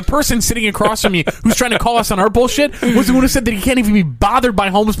sorry. The person sitting across from me who's trying to call us on our bullshit was the one who said that he can't even be bothered by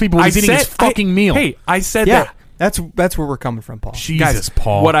homeless people when he's eating his fucking meal. Hey, I said yeah. that. That's where we're coming from, Paul. Jesus, Guys,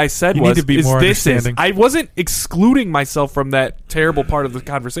 Paul. what I said You was, need to be is more this is, understanding. I wasn't excluding myself from that terrible part of the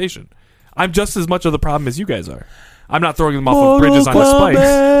conversation. I'm just as much of the problem as you guys are. I'm not throwing them off of bridges onto spikes.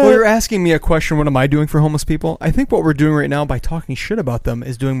 Well, you're asking me a question. What am I doing for homeless people? I think what we're doing right now by talking shit about them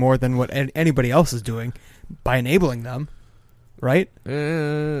is doing more than what anybody else is doing by enabling them, right?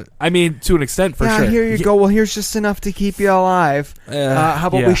 I mean, to an extent, for sure. Here you go. Well, here's just enough to keep you alive. How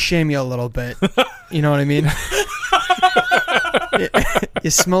about yeah. we shame you a little bit? You know what I mean? You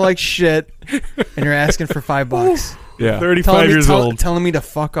smell like shit, and you're asking for $5. Yeah. 35 years old. telling me to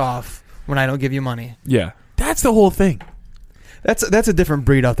fuck off when I don't give you money. Yeah. That's the whole thing. That's a different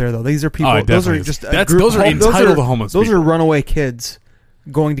breed out there, though. These are people. Oh, it those are definitely is. just a That's- group- those are entitled to homeless Those people. are runaway kids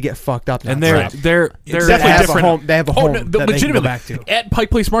going to get fucked up. And nonstop. they're They definitely have different. a home. They have a home no, that they can go legitimately. back to. At Pike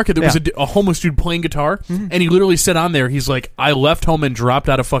Place Market, there was a homeless dude playing guitar, and he literally said on there, he's like, I left home and dropped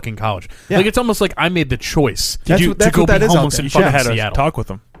out of fucking college. Yeah. Like, it's almost like I made the choice That's to what- that's go what that be is out homeless there. in You should have fucking had a Seattle. talk with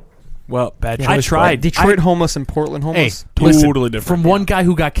him. well, Bad I choice, tried. Detroit homeless and Portland homeless. Hey, listen, Totally different, from one guy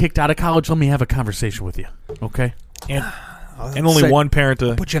who got kicked out of college, let me have a conversation with you, okay? And only one parent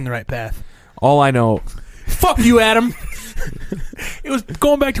to put you in the right path. All I know. Fuck you, Adam. It was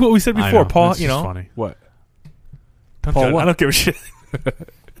going back to what we said I before, know, Paul. that's You just know funny. What? Paul, I don't give a shit.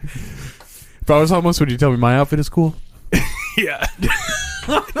 If I was homeless, would you tell me my outfit is cool? Yeah,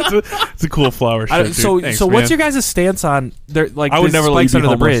 it's a cool flower shirt. dude. So Thanks, what's man. your guys' stance on their like? I would these never let spikes you be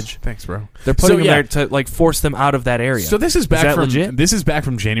under the homeless. bridge. Thanks, bro. They're putting So, them yeah. there to like force them out of that area. So this is back that from legit? this is back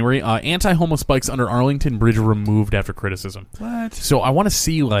from January. Anti-homeless spikes under Arlington Bridge were removed after criticism. What? So I want to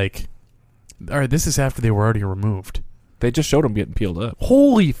see like, all right, this is after they were already removed. They just showed them getting peeled up.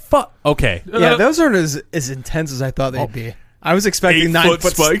 Holy fuck! Okay, Yeah, those aren't as intense as I thought they'd be. I was expecting 8-foot 9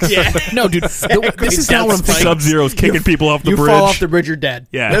 foot spikes. Yeah. no, dude, this is not what I'm saying. Sub-Zero's kicking people off the You bridge. fall off the bridge, you're dead.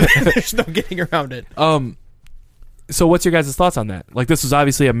 Yeah. There's no getting around it. So what's your guys' thoughts on that? Like, this was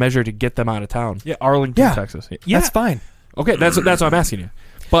obviously a measure to get them out of town. Yeah, Arlington, Yeah. Texas. That's fine. Okay, that's what I'm asking you.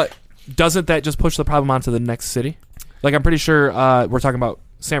 But doesn't that just push the problem onto the next city? Like, I'm pretty sure we're talking about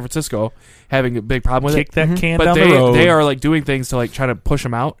San Francisco having a big problem with Kick it. that can But down the road. they are like doing things to like try to push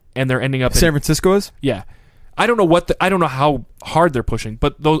them out, and they're ending up San in, Francisco is? yeah. I don't know I don't know how hard they're pushing,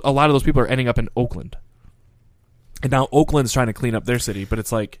 but a lot of those people are ending up in Oakland. And now Oakland's trying to clean up their city, but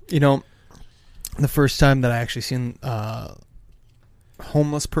it's like, You know, the first time that I actually seen a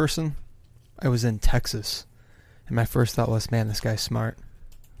homeless person, I was in Texas. And my first thought was, man, this guy's smart.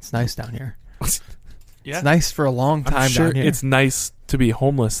 It's nice down here. Yeah. It's nice for a long time I'm sure down here. it's nice to be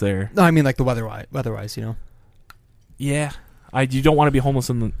homeless there. No, I mean like the weather-wise, you know. Yeah. You don't want to be homeless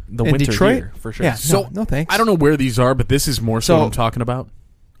in the In winter Detroit? here, for sure. Yeah. So no thanks. I don't know where these are, but this is more so So- what I'm talking about.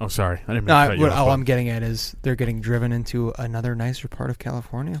 Oh, sorry. I didn't mean No, to cut you off, all but- I'm getting at is they're getting driven into another nicer part of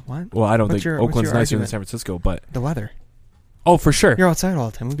California. What? Well, I don't What's think your- Oakland's what's your nicer than argument? San Francisco, but The weather. Oh, for sure. You're outside all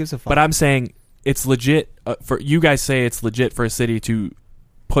the time. Who gives a fuck? But I'm saying it's legit for you guys. Say it's legit for a city to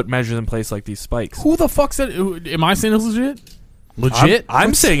put measures in place like these spikes. Who the fuck said? Am I saying it's legit? Legit?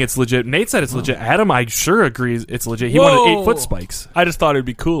 I'm saying it's legit. Nate said it's legit. Adam, I sure agrees it's legit. He wanted 8-foot spikes. I just thought it'd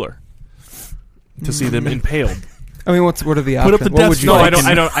be cooler to see them impaled. I mean, what are the Put options? up the What death would you No, like?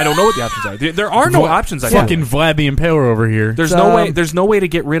 I don't know what the options are. There are no options. I Fucking think. Vlad the Impaler over here. There's no way. There's no way to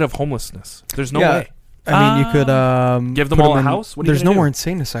get rid of homelessness. There's no way. I mean, you could give them put all a in- house. What are you there's gonna no do? more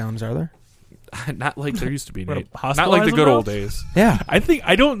insane asylums, are there? Not like there used to be. What, Nate. hospitalize Not like the them good now? old days. Yeah.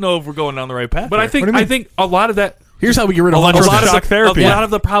 I don't know if we're going down the right path. But I here. think a lot of that. Here's how we get rid A of lot homelessness. of therapy. A lot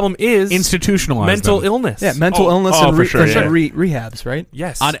of the problem is Institutionalized mental them. illness. Yeah, mental illness oh, and for sure, yeah. rehabs, right?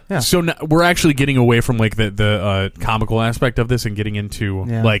 Yes. So now we're actually getting away from like the comical aspect of this and getting into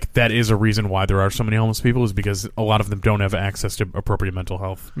like that is a reason why there are so many homeless people is because a lot of them don't have access to appropriate mental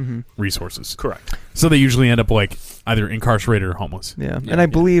health resources. Correct. So they usually end up like either incarcerated or homeless. Yeah. And I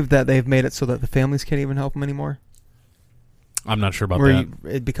believe that they've made it so that the families can't even help them anymore. I'm not sure about Where that.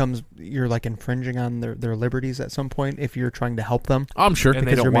 it becomes you're like infringing on their liberties at some point if you're trying to help them. I'm sure. And they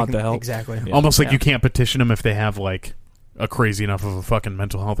Because don't you're want making- the help. Exactly. Yeah. Almost like Yeah. you can't petition them if they have like a crazy enough of a fucking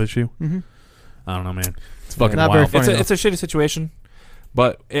mental health issue. Mhm. I don't know, man. It's fucking Not very wild. funny. It's a shitty situation,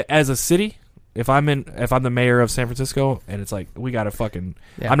 but as a city, if I'm the mayor of San Francisco and it's like we gotta fucking,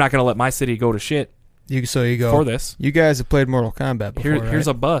 Yeah. I'm not gonna let my city go to shit. You go for this. You guys have played Mortal Kombat before. Here's right?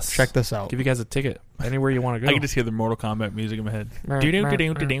 a bus. Check this out. Give you guys a ticket anywhere you want to go. I can just hear the Mortal Kombat music in my head.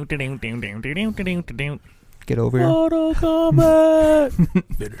 Get over here. Mortal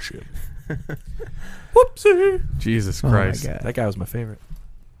Kombat. Finish him. Whoopsie. Jesus Oh my Christ. God. That guy was my favorite.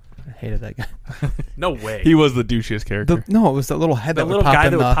 I hated that guy. No way. He was the douchiest character. No, it was that little head The that little would pop guy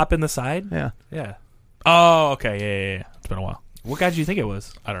in that the, would pop in the side. Yeah. Yeah. Oh, okay. Yeah. It's been a while. What guy did you think it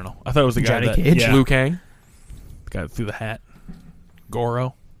was? I don't know. I thought it was the guy Johnny that Cage? Yeah, Liu Kang. the guy that threw the hat.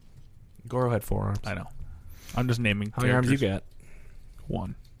 Goro. Goro had 4 arms. I know. I'm just naming. How many arms you characters. got?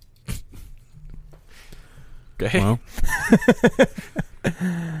 1. Okay. Well.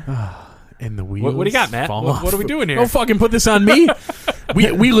 And the wheels. What do you got, Matt? fall What off. are we doing here? Don't fucking put this on me.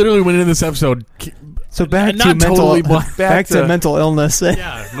 we literally went into this episode. So back Not to mental totally blind. back to mental illness.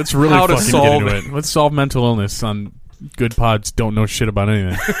 Yeah, let's really How to fucking solve get into it. Let's solve mental illness on Good Pods. Don't know shit about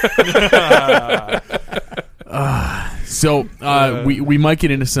anything. So we might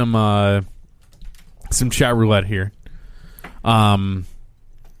get into some chat roulette here.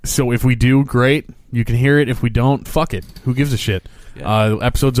 So if we do, great. You can hear it. If we don't, fuck it. Who gives a shit? The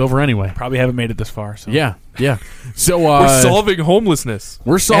episode's over anyway. Probably haven't made it this far. So. Yeah. So we're solving homelessness.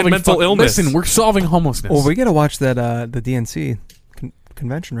 We're solving and mental illness. Listen, we're solving homelessness. Well, we got to watch that the DNC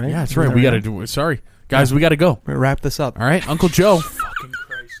convention, right? Yeah, that's right. We got to do. Sorry, guys, we got to go. We're gonna wrap this up. All right, Uncle Joe. Fucking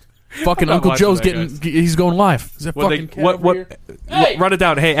Christ. Fucking I'm not Uncle watching Joe's that, getting. guys. He's going live. Is that fucking cat over here? Hey! Run it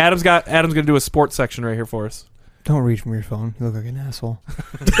down. Hey, Adam's gonna do a sports section right here for us. Don't reach from your phone. You look like an asshole.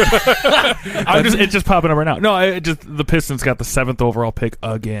 It's just popping up right now. No, the Pistons got the 7th overall pick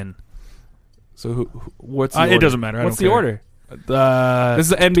again. So what's the order? It doesn't matter. What's the order? This This is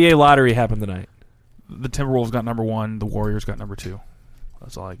the NBA lottery happened tonight. The Timberwolves got number 1. The Warriors got number 2.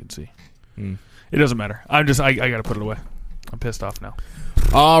 That's all I can see. Mm. It doesn't matter. I got to put it away. I'm pissed off now.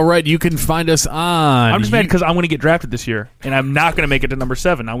 All right, you can find us on. I'm just mad because I'm going to get drafted this year, and I'm not going to make it to number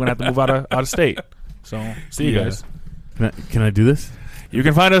 7. I'm going to have to move out of state. So see you guys. Can I do this? You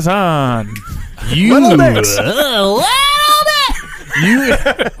can find us on You.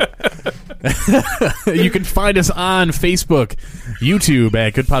 You can find us on Facebook, YouTube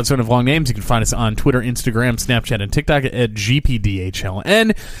at Good Pod Son of Long Names. You can find us on Twitter, Instagram, Snapchat, and TikTok at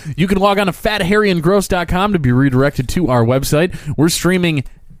GPDHLN. You can log on to fatharryandgross.com to be redirected to our website. We're streaming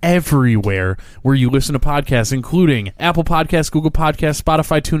everywhere where you listen to podcasts, including Apple Podcasts, Google Podcasts,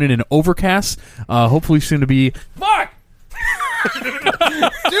 Spotify, TuneIn, and Overcast. Hopefully soon to be... Fuck!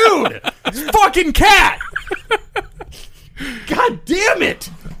 Dude! It's fucking cat! God damn it!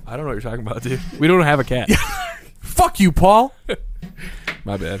 I don't know what you're talking about, dude. We don't have a cat. Fuck you, Paul.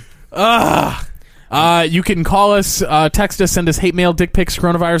 My bad. You can call us, text us, send us hate mail, dick pics,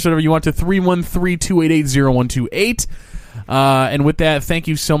 coronavirus, whatever you want to 313-288-0128. And with that, thank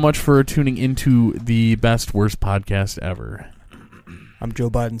you so much for tuning into the best, worst podcast ever. I'm Joe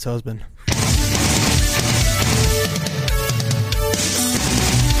Biden's husband.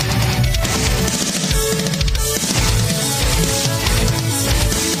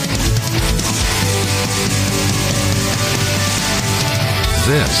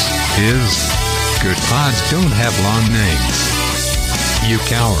 This is Good Pods Don't Have Long Names. You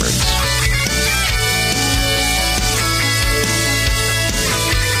cowards.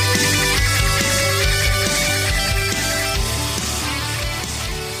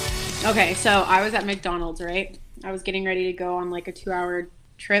 Okay, so I was at McDonald's, right? I was getting ready to go on like a 2-hour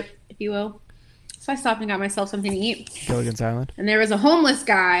trip, if you will. So I stopped and got myself something to eat. Gilligan's Island. And there was a homeless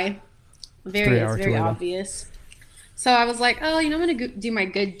guy. Very obvious. So I was like, oh, I'm going to do my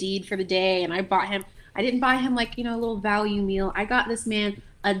good deed for the day. And I didn't buy him like, a little value meal. I got this man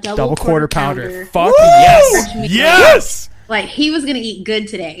a double quarter pounder. Fuck yes! Yes! Like, he was going to eat good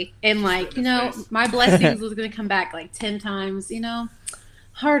today. And like, my blessings was going to come back like 10 times,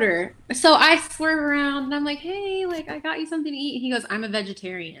 harder. So I swerve around and I'm like, hey, like, I got you something to eat. He goes, I'm a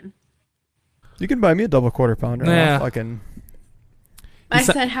vegetarian. You can buy me a double quarter pounder. Yeah. I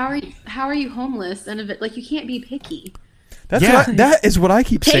said, how are you homeless? And like, you can't be picky. That is what I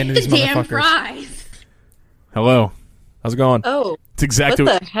keep saying to these Take the damn motherfuckers. fries. Hello. How's it going? Oh. It's exactly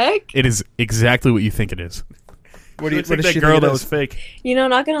what the heck? It is exactly what you think it is. What does that girl that was fake?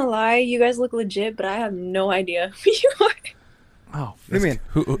 Not gonna lie, you guys look legit, but I have no idea who you are. Oh, what do you mean?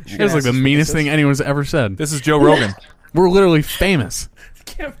 That was like the meanest thing anyone's ever said. This is Joe Rogan. We're literally famous.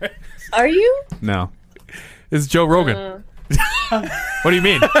 Are you? No. This is Joe Rogan. What do you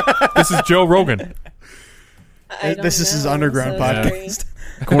mean? This is Joe Rogan. This is his underground podcast.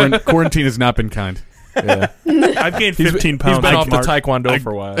 Quarantine has not been kind. Yeah. I've gained 15 pounds. He's been off the Taekwondo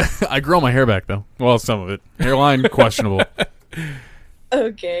for a while. I grow my hair back, though. Well, some of it. Hairline, questionable.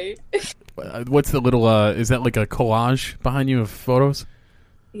 Okay. What's the little, is that like a collage behind you of photos?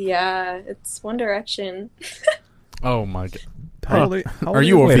 Yeah, it's One Direction. Oh, my God. Are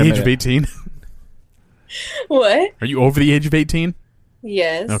you over the age of 18? What? Are you over the age of 18?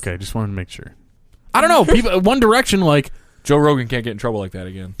 Yes. Okay, just wanted to make sure. I don't know. People, One Direction, like... Joe Rogan can't get in trouble like that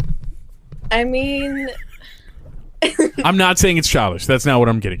again. I mean... I'm not saying it's childish. That's not what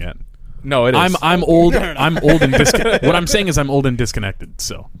I'm getting at. No, it is. I'm old. I'm old and disconnected. What I'm saying is I'm old and disconnected,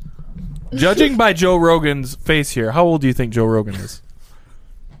 so... Judging by Joe Rogan's face here, how old do you think Joe Rogan is?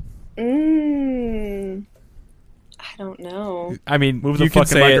 I don't know. I mean, move the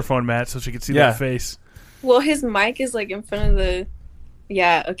fucking microphone, Matt, so she can see that face. Well, his mic is like in front of the...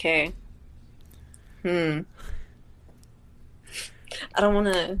 Yeah, okay. I don't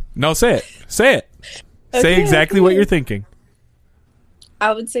want to... No, say it. Say it. Say exactly what you're thinking.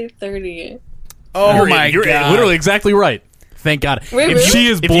 I would say 30. Oh, you're literally exactly right. Thank God. Wait, really? She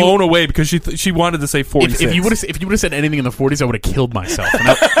is blown away because she wanted to say 46. If you would have said anything in the 40s, I would have killed myself.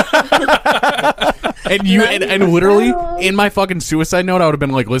 And literally in my fucking suicide note, I would have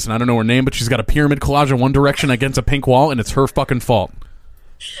been like, "Listen, I don't know her name, but she's got a pyramid collage in One Direction against a pink wall, and it's her fucking fault."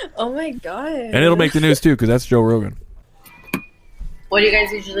 Oh my God. And it'll make the news too because that's Joe Rogan. What do you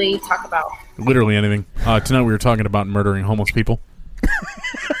guys usually talk about? Literally anything. Tonight we were talking about murdering homeless people.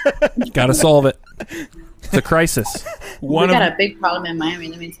 Gotta solve it. It's a crisis. We got a big problem in Miami,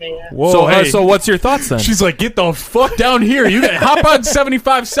 let me tell you. Whoa, so what's your thoughts then? She's like, "Get the fuck down here. You got hop on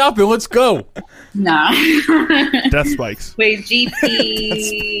 75 South and let's go." Nah. Death Spikes. Wait,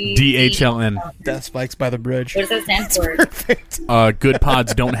 GP... DHLN. Death Spikes by the Bridge. What does that stand for? Perfect. Good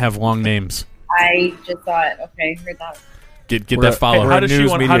pods don't have long names. I just thought, okay, heard that. Get that follow. How does she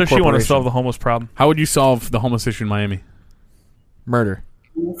want to solve the homeless problem? How would you solve the homeless issue in Miami? Murder.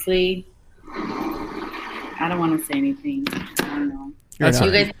 Honestly, I don't want to say anything. I don't know. You guys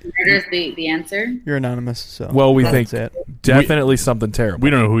think murder is the answer? You're anonymous, so... Well, we think it. Definitely something terrible. We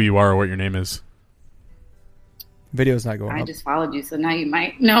don't know who you are or what your name is. Video's not going I up. just followed you, so now you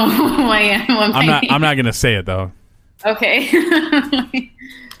might know who I am. I'm not going to say it, though. Okay.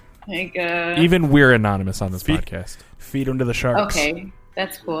 Even we're anonymous on this podcast. Feed them to the sharks. Okay,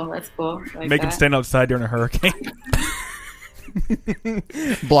 that's cool. Like Make them stand outside during a hurricane.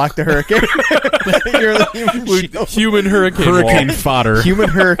 Block the hurricane. You're the human hurricane fodder. Human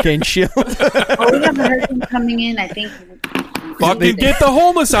hurricane shield. We have a hurricane coming in. I think. Fucking get the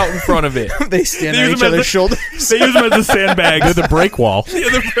homeless out in front of it. They stand on each other's shoulders. They use them as a sandbag. They're the break wall.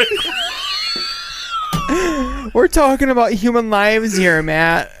 We're talking about human lives here,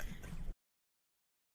 Matt.